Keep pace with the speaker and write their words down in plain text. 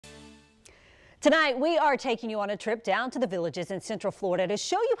Tonight, we are taking you on a trip down to the Villages in Central Florida to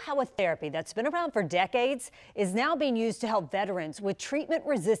show you how a therapy that's been around for decades is now being used to help veterans with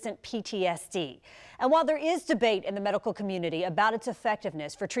treatment-resistant PTSD. And while there is debate in the medical community about its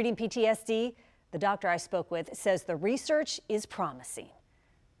effectiveness for treating PTSD, the doctor I spoke with says the research is promising.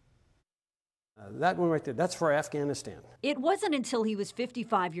 That one right there, that's for Afghanistan. It wasn't until he was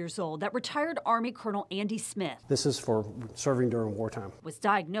 55 years old that retired Army Colonel Andy Smith This is for serving during wartime. was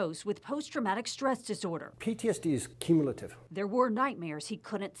diagnosed with post-traumatic stress disorder. PTSD is cumulative. There were nightmares he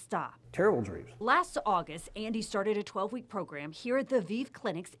couldn't stop. Terrible dreams. Last August, Andy started a 12-week program here at the Aviv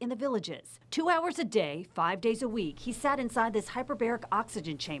Clinics in the Villages. 2 hours a day, 5 days a week, he sat inside this hyperbaric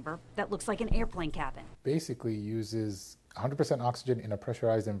oxygen chamber that looks like an airplane cabin. Basically uses 100% oxygen in a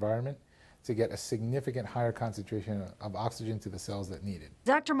pressurized environment to get a significant higher concentration of oxygen to the cells that need it.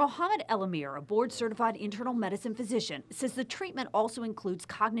 Dr. Mohammed Elamir, a board-certified internal medicine physician, says the treatment also includes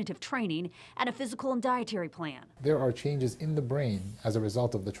cognitive training and a physical and dietary plan. There are changes in the brain as a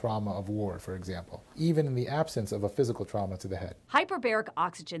result of the trauma of war, for example, even in the absence of a physical trauma to the head. Hyperbaric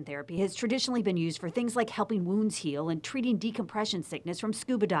oxygen therapy has traditionally been used for things like helping wounds heal and treating decompression sickness from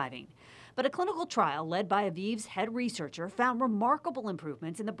scuba diving. But a clinical trial led by Aviv's head researcher found remarkable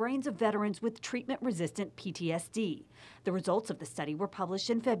improvements in the brains of veterans with treatment-resistant PTSD. The results of the study were published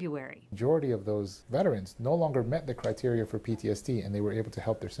in February. The majority of those veterans no longer met the criteria for PTSD, and they were able to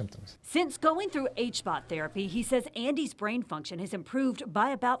help their symptoms. Since going through HBOT therapy, he says Andy's brain function has improved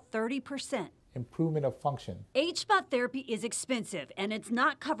by about 30%. Improvement of function. HBOT therapy is expensive, and it's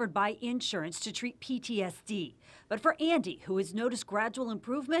not covered by insurance to treat PTSD. But for Andy, who has noticed gradual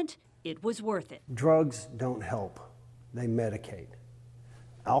improvement, it was worth it. Drugs don't help, they medicate.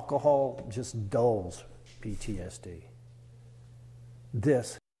 Alcohol just dulls PTSD.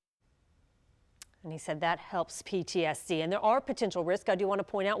 And he said that helps PTSD. And there are potential risks, I do want to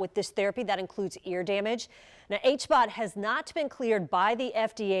point out, with this therapy that includes ear damage. Now, HBOT has not been cleared by the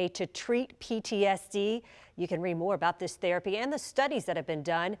FDA to treat PTSD. You can read more about this therapy and the studies that have been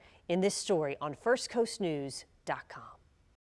done in this story on firstcoastnews.com.